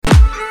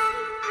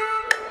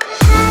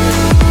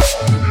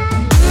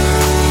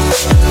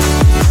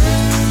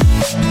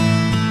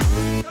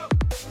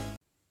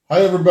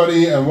Hi,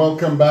 everybody, and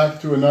welcome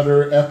back to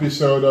another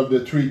episode of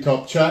the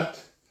Treetop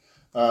Chat.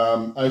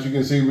 As you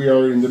can see, we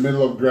are in the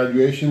middle of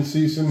graduation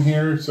season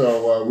here,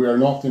 so we are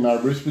not in our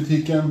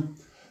Arbeidsbutikken,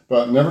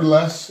 but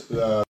nevertheless,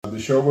 the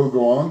show will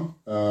go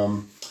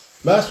on.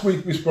 Last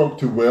week, we spoke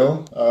to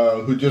Will,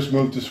 who just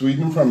moved to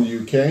Sweden from the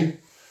UK.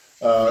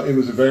 It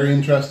was a very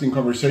interesting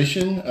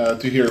conversation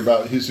to hear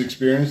about his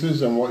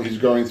experiences and what he's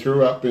going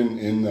through up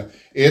in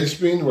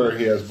Edsbyn, where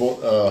he has bought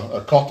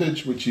a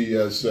cottage, which he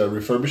is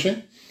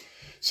refurbishing.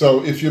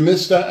 So if you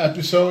missed that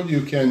episode,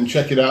 you can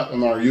check it out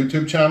on our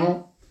YouTube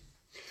channel.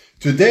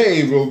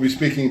 Today, we'll be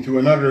speaking to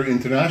another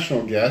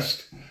international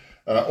guest,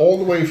 all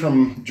the way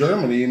from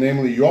Germany,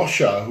 namely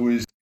Joscha, who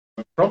is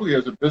probably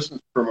as a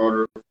business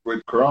promoter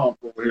with Courant.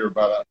 We'll hear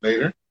about that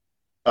later.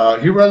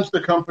 He runs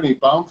the company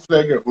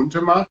Baumpflege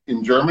Untermatt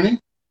in Germany,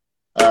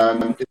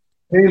 and it's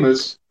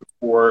famous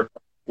for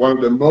one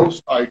of the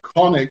most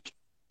iconic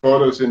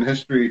photos in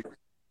history,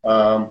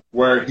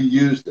 where he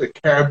used a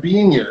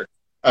carabiner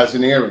as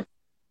an earring.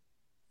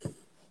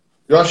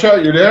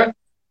 Joscha, you there?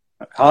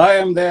 Hi,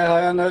 I'm there.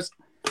 Hi, Anders.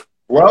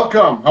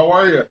 Welcome. How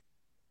are you?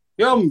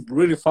 Yeah, I'm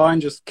really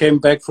fine. Just came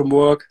back from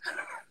work.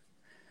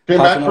 Came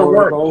back from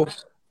work. Ago.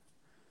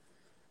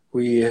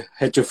 We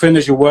had to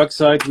finish a work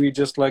site. We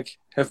just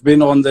have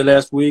been on the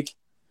last week.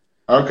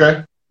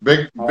 Okay.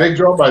 Big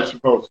job, I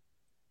suppose.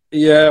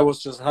 Yeah, it was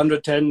just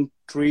 110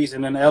 trees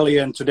in an alley,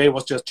 and today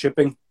was just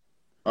chipping.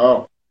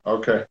 Oh,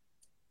 okay.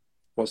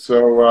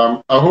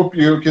 So I hope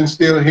you can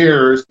still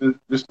hear us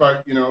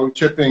despite,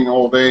 chipping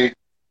all day.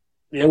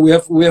 Yeah, we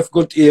have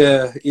good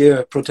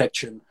ear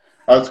protection.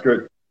 That's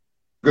good.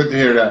 Good to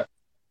hear that.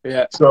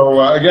 Yeah.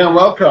 So again,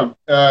 welcome.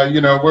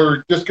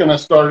 We're just going to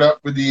start up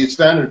with the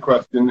standard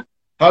question.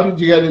 How did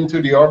you get into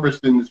the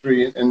arborist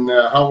industry, and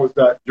how was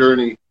that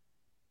journey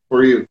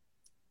for you?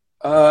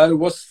 It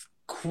was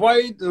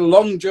quite a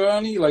long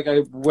journey.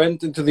 I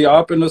went into the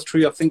arbor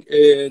industry, I think,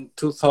 in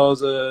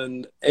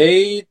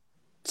 2008.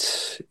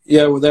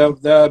 Yeah,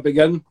 there I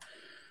began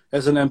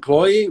as an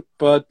employee,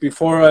 but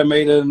before I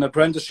made an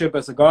apprenticeship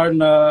as a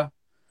gardener,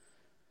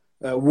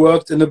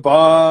 worked in a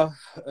bar.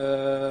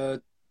 I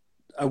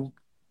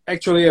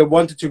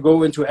wanted to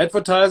go into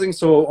advertising,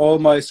 so all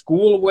my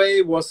school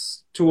way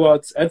was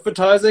towards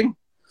advertising.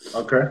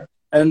 Okay.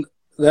 And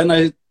then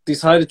I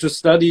decided to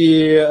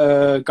study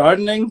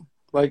gardening,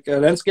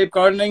 landscape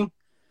gardening.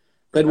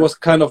 That was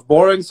kind of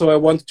boring, so I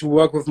wanted to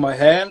work with my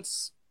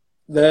hands.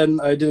 Then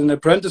I did an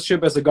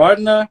apprenticeship as a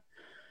gardener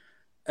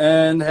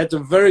and had a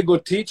very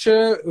good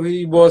teacher.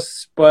 He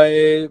was,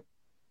 by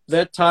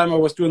that time I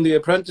was doing the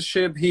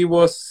apprenticeship, he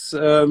was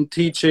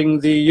teaching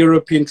the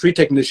European tree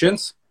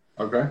technicians.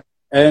 Okay.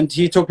 And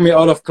he took me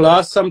out of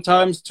class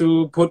sometimes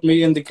to put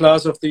me in the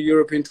class of the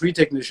European tree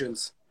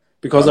technicians,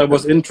 because I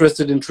was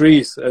interested in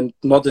trees and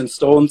not in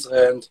stones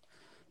and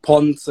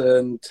ponds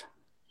and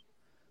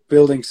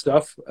building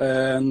stuff.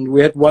 And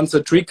we had once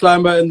a tree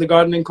climber in the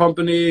gardening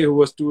company who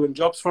was doing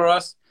jobs for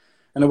us,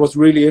 and I was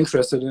really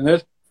interested in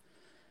it.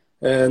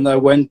 And I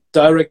went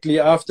directly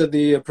after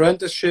the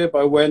apprenticeship.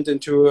 I went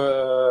into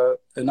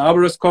an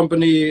arborist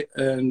company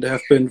and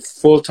have been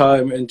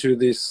full-time into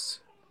this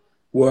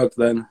work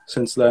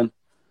since then.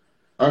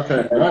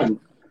 Okay, nice.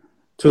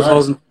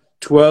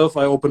 2012,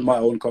 I opened my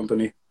own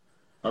company.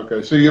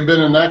 Okay, so you've been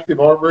an active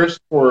arborist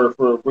for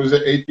was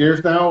it 8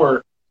 years now,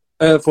 or?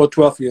 For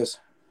 12 years.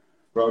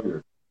 12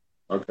 years.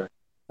 Okay.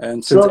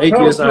 And since 8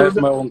 years, I have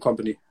my own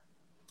company.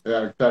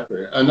 Yeah,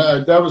 exactly. And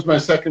that was my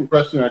second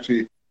question,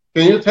 actually.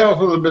 Can you tell us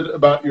a little bit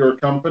about your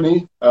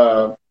company?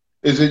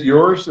 Is it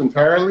yours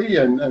entirely?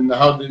 And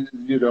how did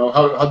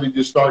how did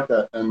you start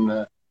that?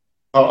 And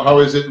how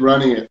is it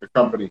running at the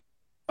company?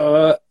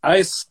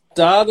 I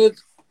started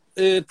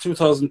in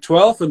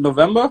 2012 in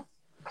November.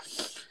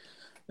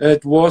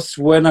 It was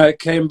when I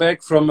came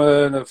back from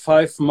a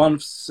 5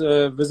 months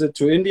visit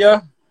to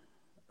India.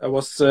 I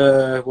was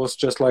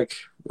just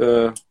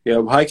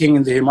hiking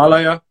in the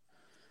Himalaya,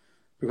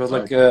 because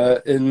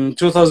in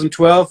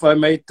 2012 I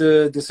made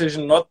the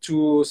decision not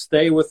to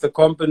stay with the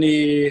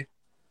company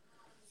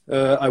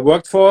I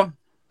worked for,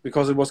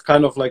 because it was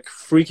kind of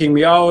freaking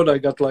me out. I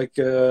got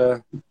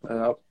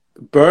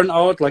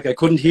burnout, I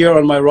couldn't hear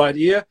on my right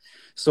ear,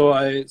 so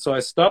I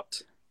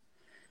stopped.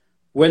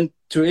 Went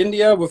to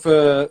India with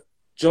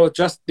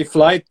just the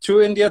flight to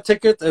India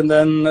ticket, and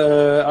then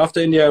after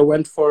India I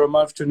went for a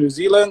month to New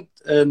Zealand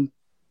and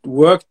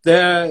worked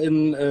there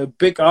in a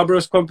big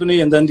arborist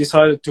company, and then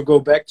decided to go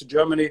back to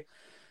Germany,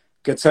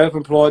 get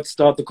self-employed,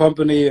 start the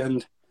company.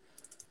 And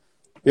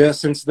yeah,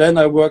 since then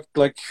I worked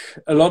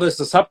a lot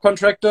as a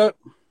subcontractor,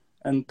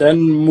 and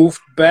then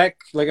moved back.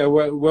 I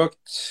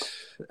worked,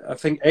 I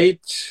think 8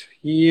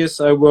 years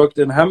I worked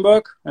in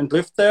Hamburg and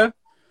lived there.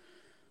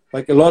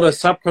 A lot of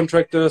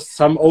subcontractors,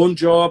 some own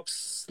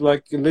jobs,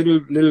 a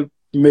little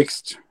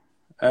mixed.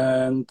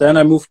 And then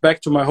I moved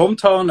back to my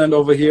hometown, and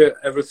over here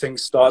everything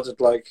started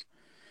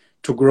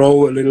to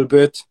grow a little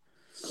bit.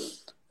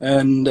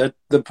 And at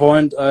the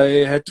point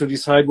I had to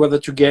decide whether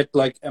to get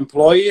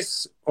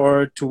employees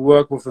or to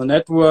work with a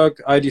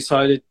network. I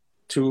decided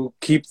to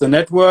keep the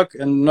network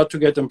and not to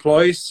get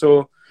employees.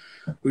 So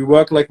we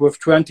work like with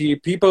 20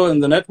 people in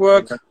the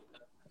network, Okay.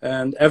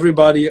 and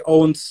everybody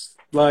owns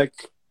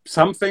like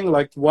something.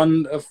 Like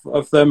one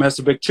of them has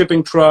a big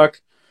chipping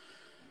truck,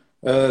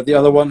 the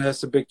other one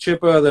has a big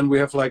chipper. Then we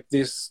have like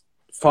this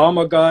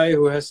farmer guy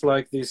who has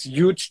like this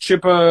huge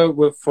chipper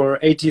with for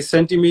 80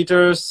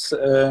 centimeters,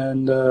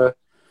 and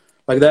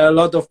like there are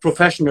a lot of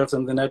professionals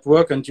in the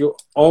network, and you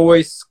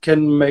always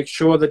can make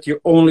sure that you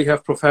only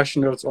have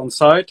professionals on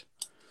site.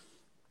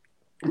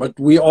 But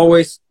we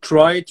always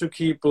try to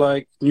keep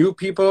like new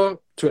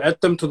people to add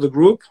them to the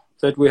group,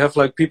 that we have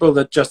like people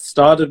that just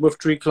started with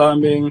tree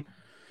climbing.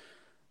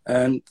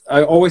 And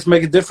I always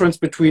make a difference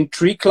between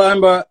tree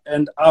climber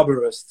and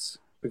arborists,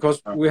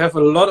 because we have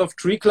a lot of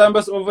tree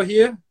climbers over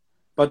here,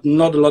 but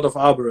not a lot of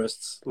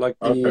arborists. Like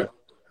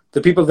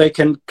the people, they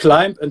can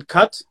climb and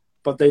cut,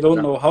 but they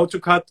don't know how to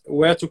cut,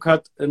 where to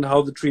cut, and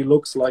how the tree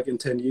looks like in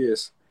 10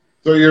 years.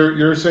 So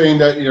you're saying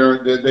that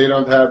that they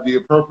don't have the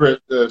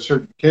appropriate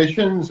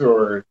certifications,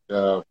 or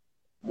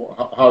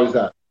how is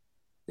that?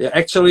 Yeah,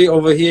 actually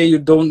over here you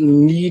don't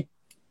need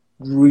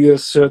real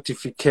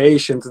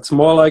certifications. It's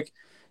more like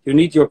you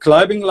need your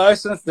climbing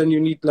license, then you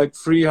need like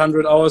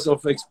 300 hours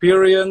of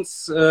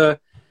experience to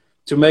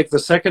make the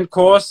second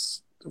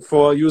course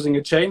for using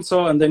a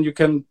chainsaw, and then you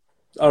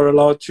are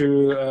allowed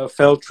to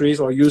fell trees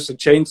or use a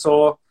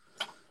chainsaw,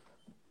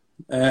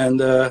 and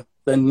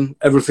then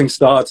everything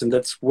starts, and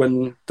that's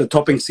when the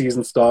topping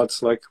season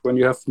starts. Like when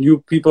you have new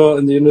people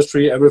in the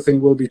industry,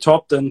 everything will be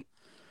topped, and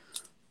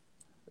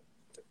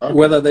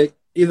whether they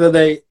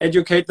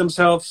educate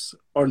themselves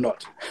or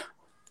not.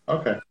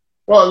 Okay.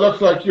 Well, it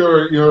looks like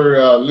your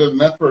little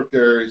network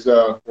there is,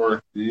 or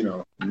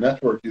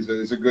network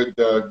is a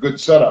good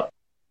setup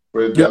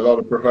with a lot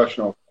of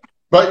professionals.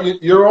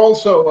 But you're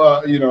also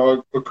a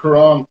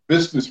Quran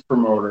business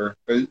promoter.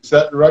 Is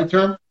that the right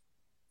term?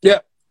 Yeah.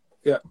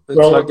 Yeah, it's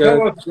so like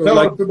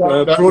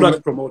a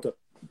product promoter.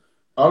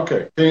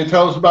 Okay. Can you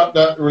tell us about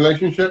that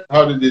relationship?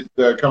 How did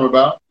it come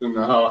about, and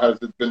how has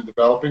it been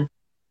developing?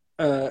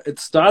 It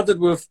started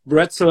with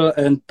pretzel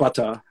and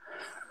butter.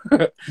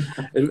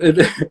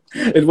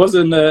 it was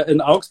in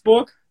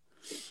Augsburg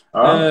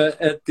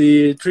at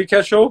the Tree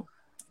Care show,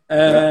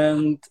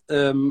 and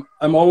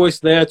I'm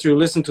always there to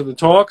listen to the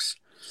talks.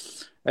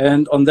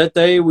 And on that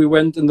day,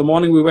 in the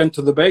morning, we went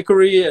to the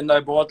bakery, and I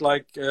bought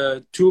like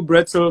 2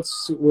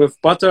 pretzels with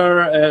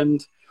butter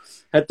and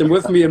had them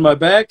with me in my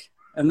bag.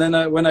 And then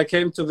when I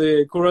came to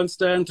the Quran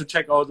stand to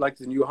check out like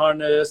the new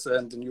harness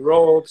and the new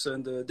ropes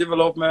and the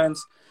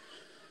developments,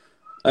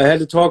 I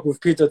had a talk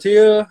with Peter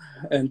Thiel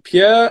and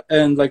Pierre,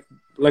 and like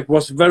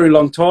was a very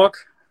long talk.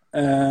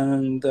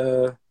 And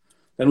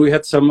then we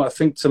had some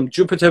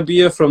Jupiter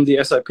beer from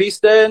the SIP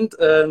stand,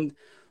 and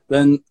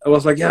then I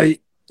was like, yeah,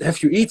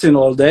 have you eaten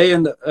all day?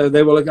 And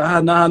they were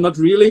like, nah, not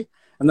really.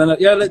 And then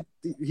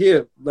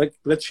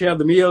let's share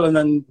the meal. And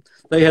then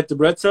they had the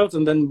pretzels,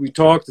 and then we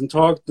talked and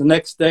talked. The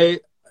next day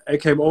I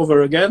came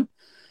over again.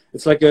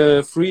 It's like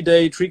a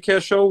 3-day tree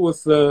care show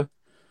with the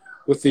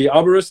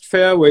arborist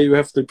fair, where you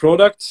have the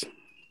products.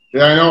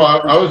 Yeah, I know.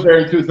 I was there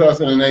in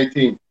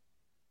 2018.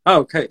 Oh,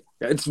 okay.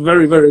 Yeah, it's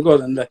very, very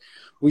good. And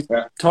we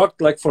talked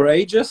like for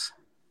ages,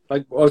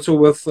 like also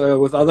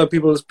with other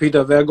people.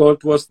 Peter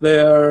Vergold was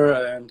there,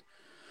 and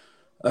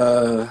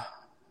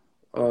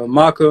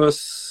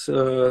Marcus,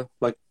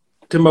 like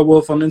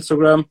Timberwolf on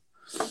Instagram.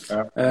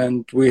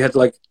 And we had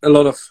like a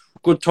lot of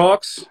good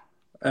talks,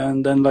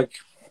 and then like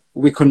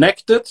we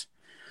connected.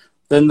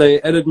 Then they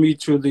added me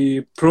to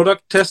the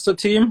product tester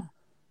team,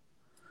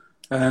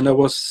 and I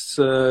was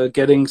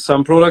getting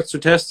some products to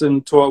test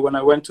when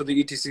I went to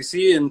the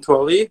ETCC in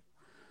Toali,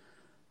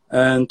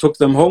 and took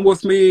them home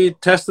with me,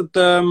 tested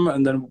them,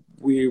 and then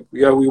we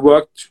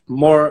worked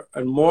more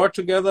and more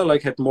together,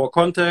 like had more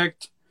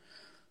contact.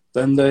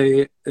 Then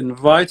they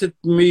invited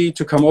me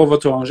to come over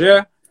to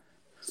Angers,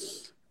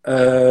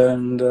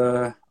 and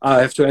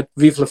I have to add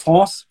Vive la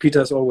France.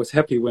 Peter is always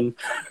happy when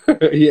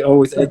he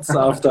always adds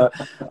after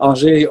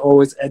Angers, he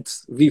always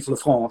adds Vive la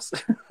France.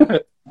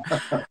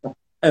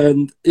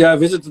 And I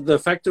visited the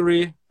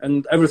factory,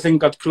 and everything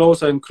got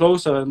closer and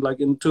closer. And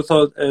like in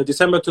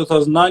December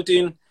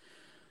 2019,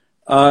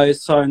 I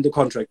signed the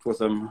contract with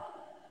them.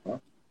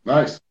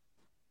 Nice.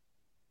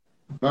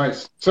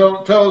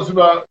 So tell us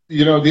about,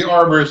 the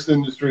arborist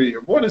industry.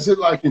 What is it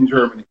like in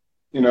Germany?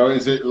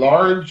 Is it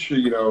large?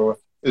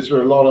 Is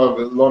there a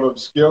lot of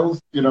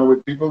skills,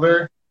 with people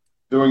there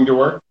doing the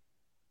work?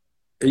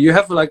 You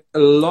have like a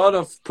lot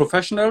of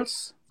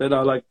professionals that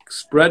are like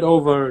spread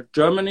over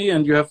Germany,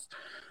 and you have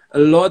a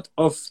lot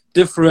of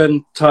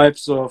different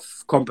types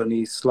of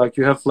companies. Like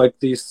you have like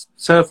these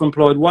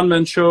self-employed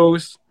one-man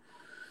shows,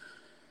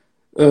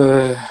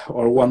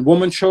 or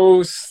one-woman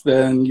shows.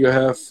 Then you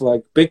have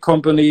like big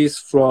companies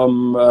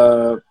from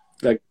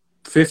like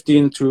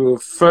 15 to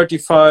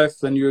 35.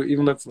 Then you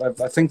even have,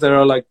 I think there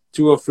are like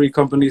 2 or 3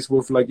 companies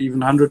with like even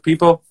 100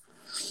 people.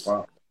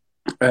 Wow.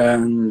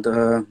 And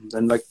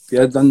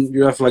then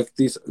you have like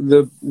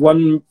the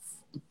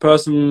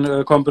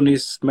one-person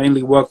companies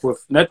mainly work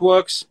with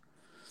networks.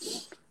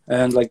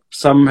 and like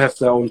some have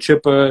their own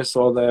chippers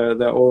or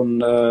their own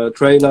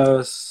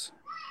trailers,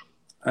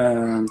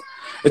 and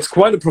it's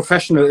quite a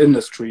professional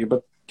industry.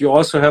 But you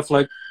also have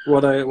like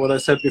what I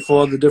said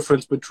before, the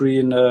difference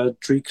between a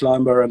tree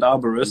climber and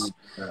arborist.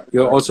 Yeah.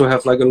 You also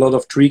have like a lot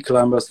of tree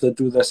climbers that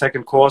do their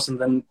second course and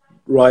then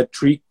ride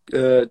tree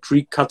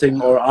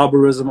cutting or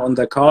arborism on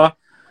their car.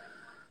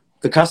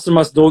 The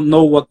customers don't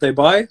know what they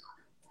buy,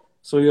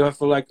 so you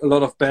have like a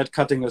lot of bad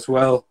cutting as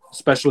well,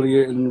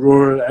 especially in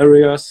rural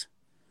areas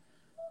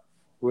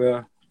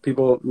where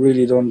people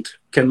really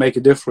can make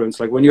a difference.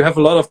 Like when you have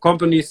a lot of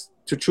companies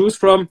to choose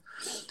from,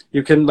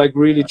 you can like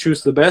really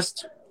choose the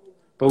best.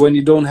 But when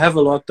you don't have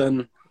a lot,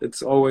 then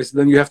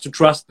then you have to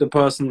trust the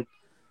person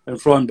in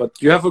front. But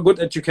you have a good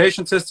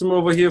education system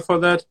over here for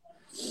that.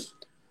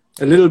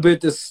 A little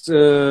bit is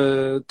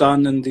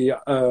done in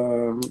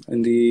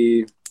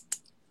the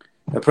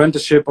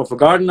apprenticeship of a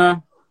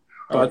gardener,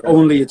 but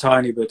only a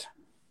tiny bit.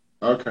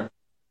 Okay.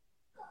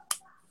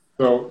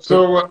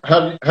 So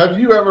have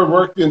you ever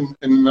worked in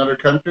another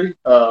country?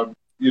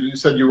 You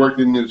said you worked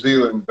in New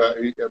Zealand.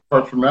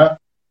 Apart from that,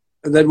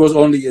 that was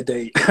only a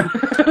day.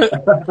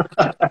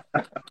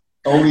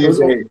 Only a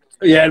day.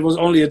 Yeah, it was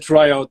only a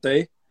tryout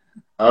day.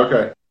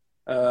 Okay.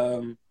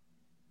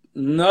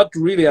 Not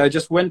really. I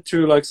just went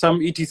to like some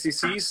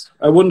ETCCs.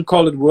 I wouldn't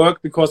call it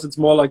work because it's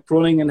more like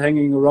pruning and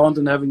hanging around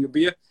and having a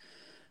beer.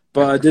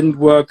 But I didn't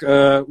work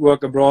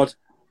abroad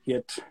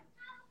yet.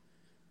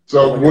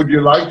 So would you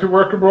like to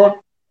work abroad?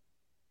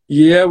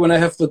 Yeah, when I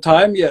have the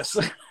time, yes.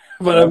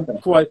 But I'm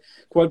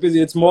quite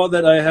busy. It's more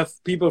that I have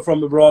people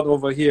from abroad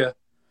over here,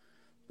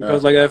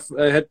 because like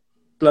I had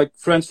like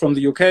friends from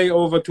the UK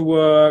over to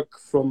work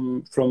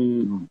from.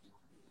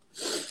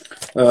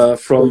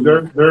 So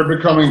they're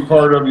becoming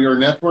part of your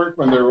network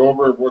when they're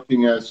over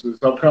working as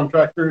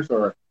subcontractors,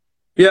 or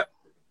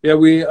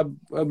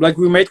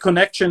we made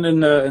connection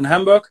in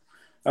Hamburg.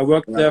 I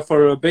worked there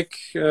for a big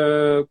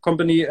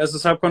company as a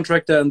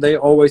subcontractor, and they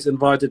always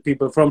invited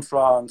people from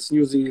France,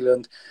 New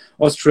Zealand,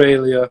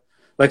 Australia,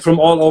 like from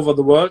all over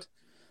the world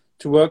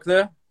to work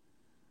there.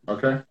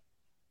 Okay.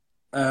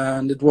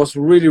 And it was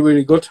really,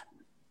 really good,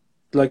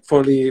 like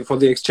for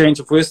the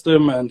exchange of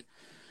wisdom and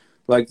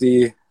like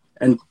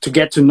and to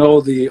get to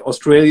know the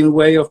Australian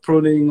way of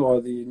pruning or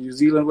the New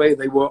Zealand way.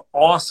 They were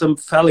awesome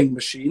felling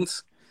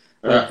machines.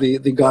 Like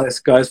the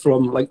guys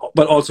from like,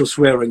 but also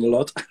swearing a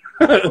lot.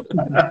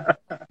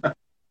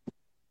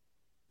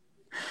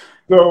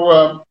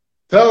 So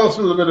tell us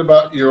a little bit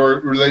about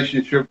your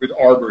relationship with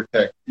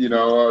ArborTech. You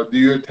know, do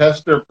you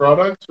test their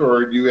products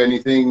or do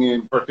anything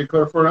in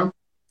particular for them?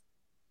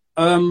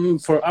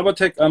 For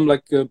ArborTech, I'm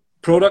like a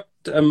product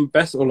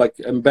ambassador, or like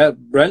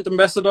brand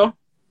ambassador.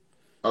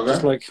 Okay.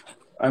 Just like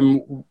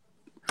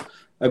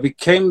I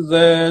became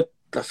that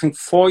I think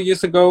 4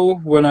 years ago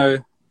when I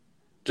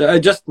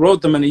just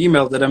wrote them an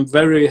email that I'm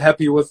very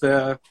happy with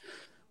their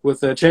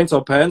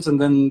chainsaw pants,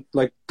 and then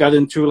like got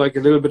into like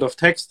a little bit of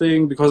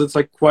texting because it's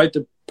like quite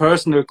a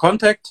personal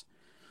contact.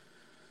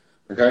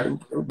 Okay.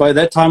 By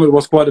that time it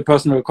was quite a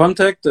personal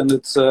contact, and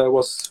it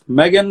was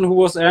Megan who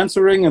was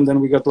answering, and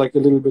then we got like a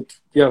little bit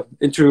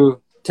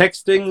into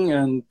texting,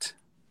 and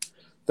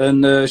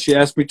then she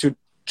asked me to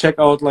check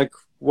out like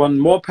one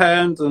more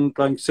pant, and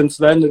like since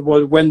then it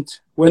went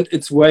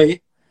its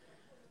way.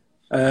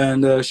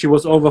 And she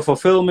was over for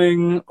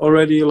filming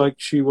already. Like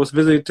she was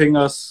visiting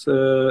us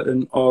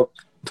in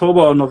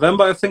October or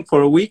November, I think,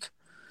 for a week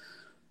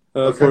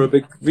for a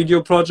big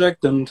video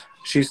project. And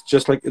she's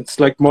just like, it's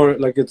like more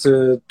like it's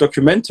a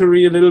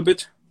documentary a little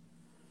bit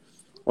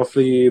of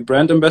the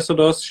brand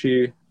ambassadors.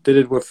 She did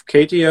it with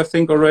Katie, I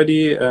think,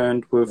 already,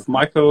 and with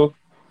Michael.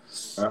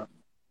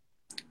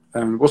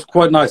 And it was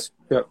quite nice.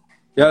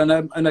 Yeah.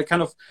 And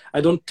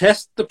I don't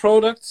test the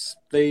products.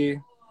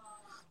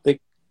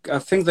 I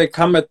think they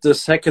come at the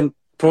second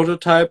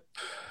prototype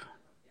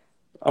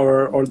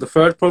or the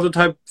third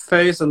prototype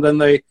phase, and then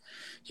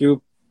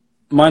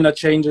minor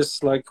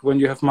changes, like when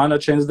you have minor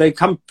changes, they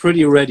come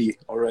pretty ready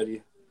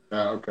already.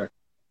 Okay.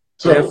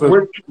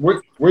 So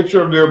which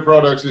of their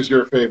products is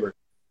your favorite?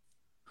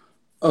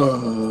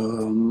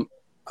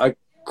 I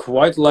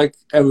quite like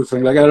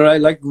everything. Like I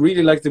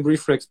really like the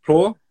Briefrex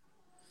Pro.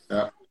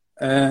 Yeah.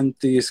 And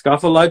the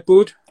Scaffer Light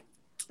Boot.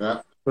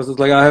 Yeah. Because it's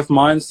like I have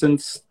mine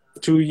since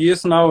 2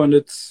 years now, and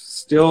it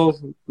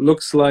still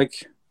looks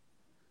like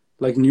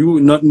new,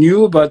 not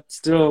new, but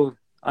still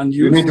unused.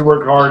 You need to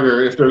work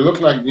harder. If they look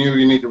like new,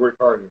 you need to work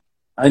harder.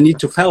 I need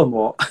to fell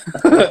more.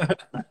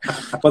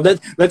 But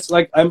that's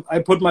like I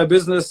put my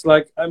business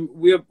like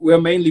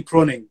we're mainly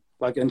pruning,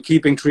 like, and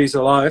keeping trees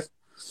alive,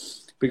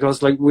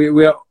 because like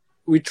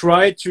we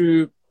try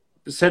to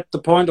set the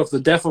point of the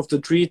death of the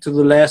tree to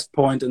the last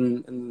point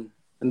in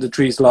the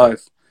tree's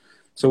life.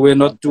 So we're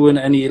not doing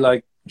any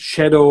like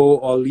shadow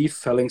or leaf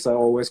fellings. I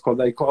always call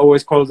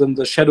them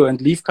the shadow and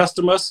leaf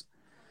customers,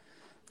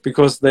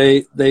 because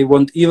they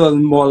want either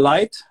more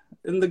light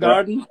in the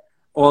garden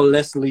or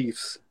less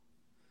leaves.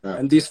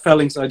 And these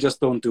fellings I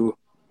just don't do.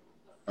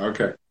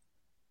 Okay.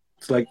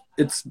 It's like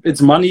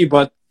it's money,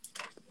 but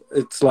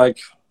it's like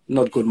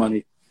not good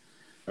money.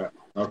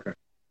 Okay.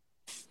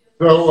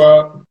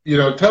 So,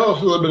 tell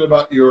us a little bit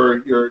about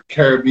your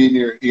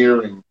carabiner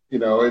earring.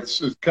 It's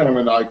kind of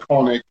an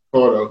iconic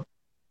photo.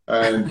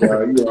 And,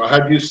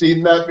 have you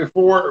seen that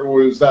before, or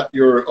was that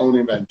your own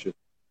invention?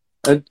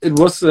 It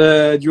was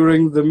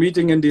during the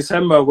meeting in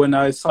December when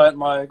I signed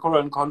my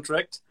current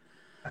contract.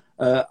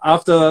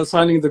 After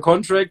signing the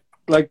contract,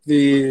 like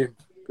the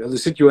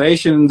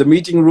situation in the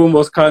meeting room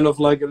was kind of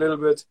like a little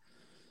bit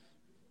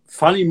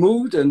funny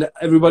mood, and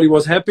everybody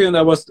was happy, and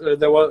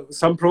there were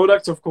some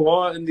products of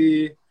Corolla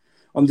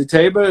on the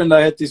table, and I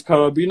had this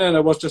carabiner, and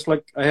I was just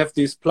like, I have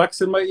these plugs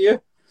in my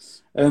ear,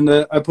 and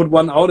I put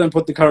one out and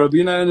put the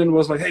carabiner in, and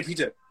was like, hey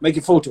Peter, make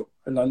a photo,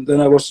 and then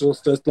I was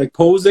just like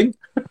posing.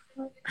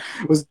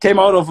 It came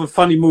out of a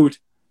funny mood.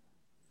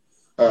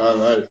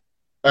 Nice.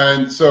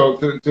 And so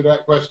to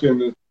that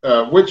question,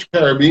 which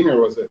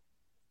carabiner was it?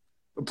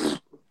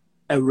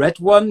 A red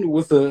one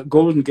with a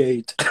golden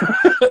gate.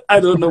 I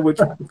don't know which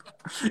one.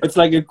 It's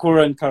like a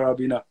current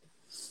carabiner.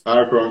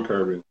 Current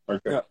carabiner.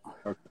 Okay. Yeah.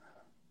 Okay.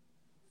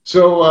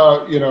 So,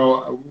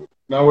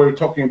 now we're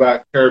talking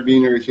about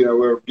carabiners,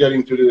 we're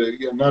getting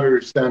to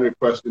another standard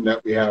question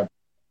that we have.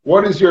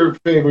 What is your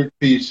favorite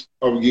piece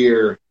of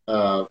gear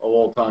of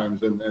all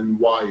times, and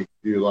why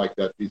do you like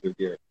that piece of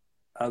gear?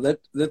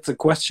 That's a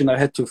question I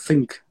had to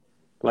think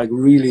like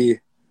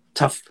really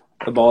tough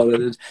about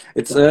it.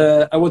 It's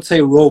I would say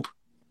rope.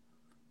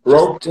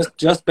 Rope?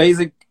 Just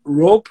basic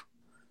rope,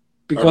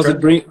 because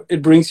okay.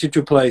 it brings you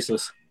to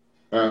places.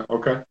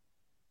 Okay.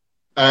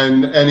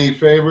 And any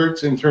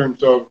favorites in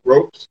terms of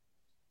ropes?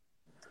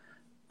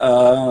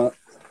 Yeah,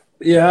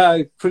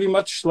 I pretty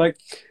much like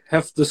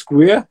have the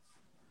square.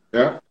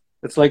 Yeah.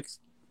 It's like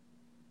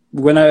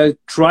when I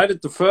tried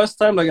it the first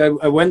time, like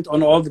I went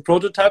on all the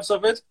prototypes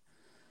of it.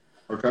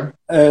 Okay.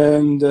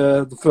 And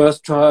the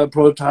first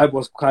prototype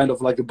was kind of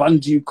like a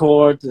bungee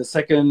cord. The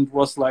second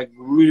was like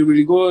really,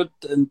 really good.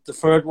 And the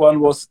third one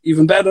was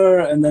even better.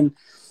 And then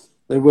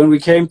when we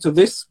came to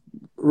this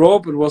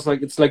rope, it was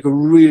like, it's like a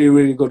really,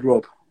 really good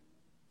rope.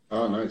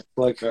 Oh, nice.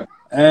 Like, yeah.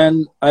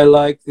 And I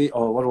like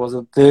what was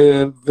it?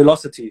 The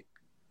Velocity.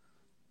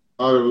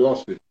 Oh, the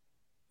Velocity.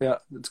 Yeah,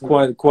 it's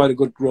quite a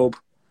good rope.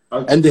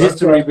 And the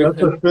history.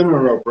 That's a spinner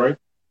rope, right?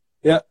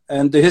 Yeah,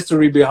 and the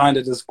history behind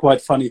it is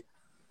quite funny.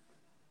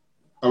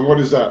 And what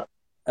is that?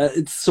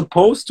 It's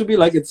supposed to be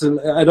like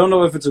I don't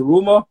know if it's a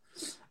rumor,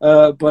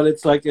 but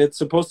it's like it's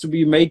supposed to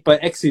be made by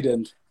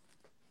accident.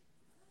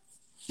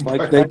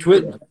 Like they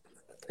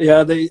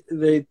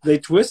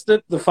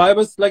twisted the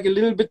fibers like a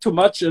little bit too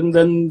much, and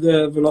then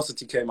the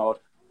Velocity came out.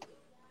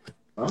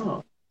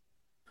 Oh.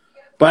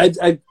 But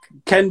it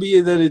can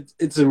be that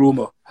it's a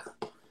rumor.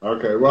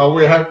 Okay. Well,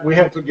 we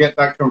have to get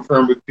that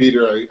confirmed with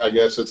Peter, I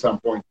guess, at some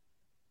point.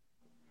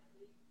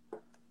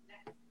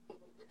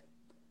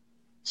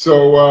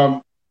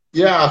 So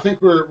yeah, I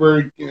think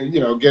we're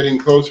getting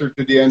closer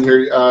to the end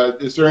here.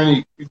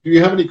 Do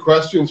you have any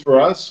questions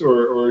for us,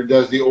 or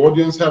does the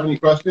audience have any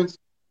questions?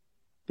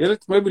 Yeah,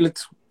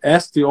 let's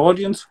ask the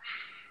audience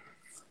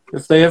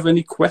if they have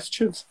any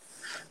questions,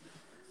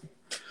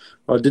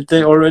 or did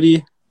they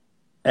already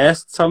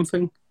ask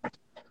something?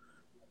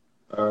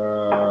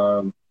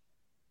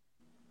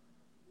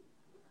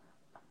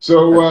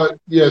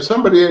 Yeah,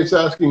 somebody is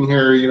asking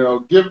here.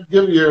 Give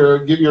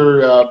your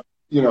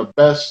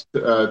best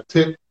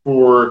tip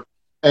for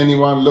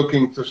anyone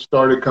looking to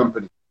start a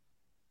company.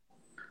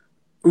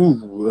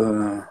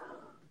 Ooh,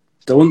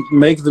 don't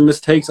make the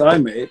mistakes I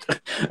made.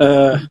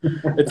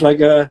 It's like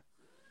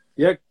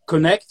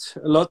connect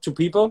a lot to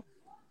people.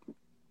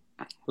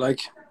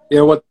 Like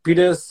what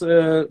Peter's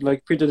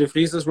like Peter de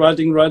Vries is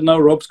writing right now,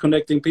 Ropes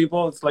Connecting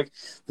People. It's like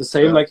the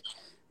same. Yeah. Like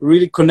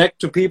really connect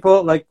to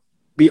people. Like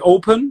be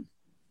open.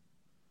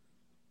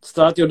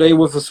 Start your day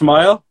with a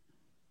smile.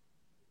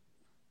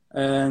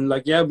 And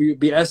like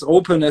be as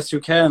open as you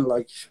can,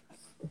 like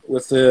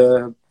with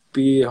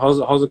be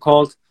how's it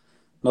called,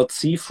 not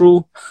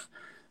see-through,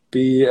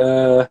 be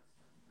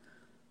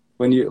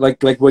when you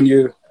like when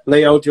you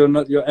lay out your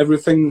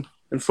everything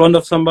in front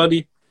of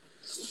somebody,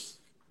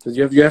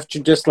 you have to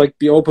just like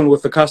be open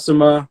with the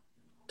customer.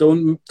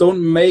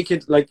 Don't make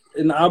it like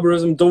in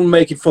arborism, don't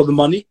make it for the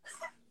money.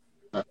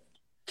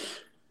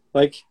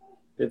 Like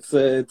it's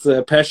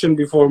a passion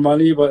before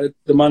money, but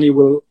the money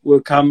will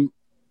come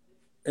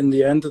in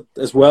the end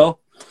as well.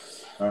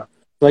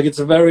 Like it's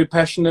a very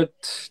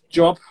passionate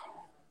job,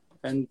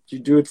 and you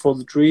do it for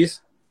the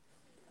trees.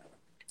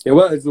 Yeah,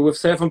 well, with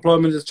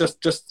self-employment, it's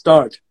just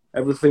start.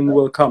 Everything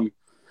will come.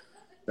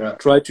 Yeah.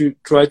 Try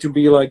to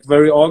be like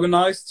very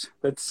organized.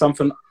 That's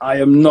something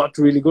I am not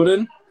really good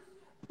in.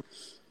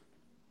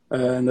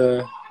 And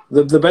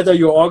the better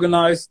you're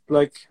organized,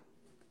 like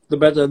the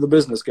better the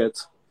business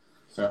gets.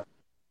 Yeah.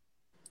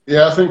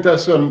 Yeah, I think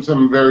that's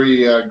some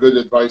very good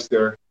advice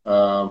there.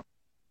 We'll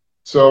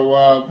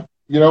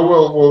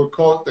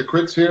call it the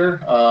quits here.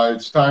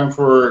 It's time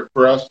for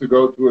us to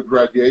go to a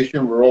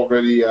graduation. We're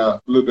already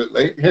a little bit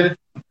late here,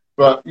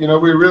 but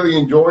we really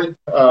enjoyed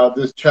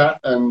this chat,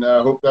 and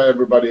hope that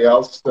everybody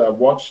else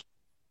watched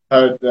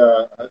had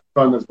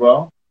fun as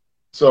well.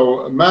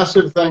 So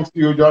massive thanks to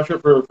you, Joshua,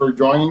 for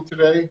joining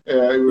today.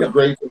 It was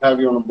great to have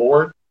you on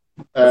board.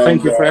 And,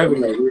 thank you for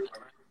having me.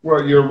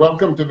 Well, you're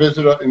welcome to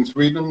visit in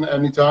Sweden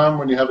anytime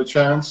when you have a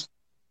chance.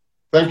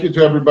 Thank you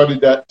to everybody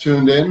that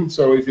tuned in.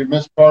 So if you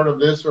missed part of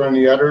this or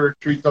any other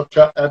Tree Top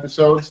Chat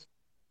episodes,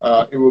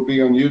 it will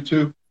be on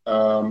YouTube.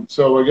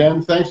 So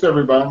again, thanks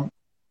everyone.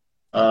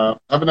 Have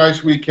a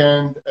nice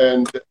weekend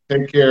and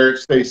take care.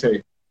 Stay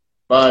safe.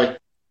 Bye.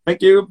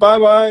 Thank you.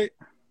 Bye-bye.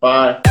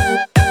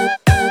 Bye.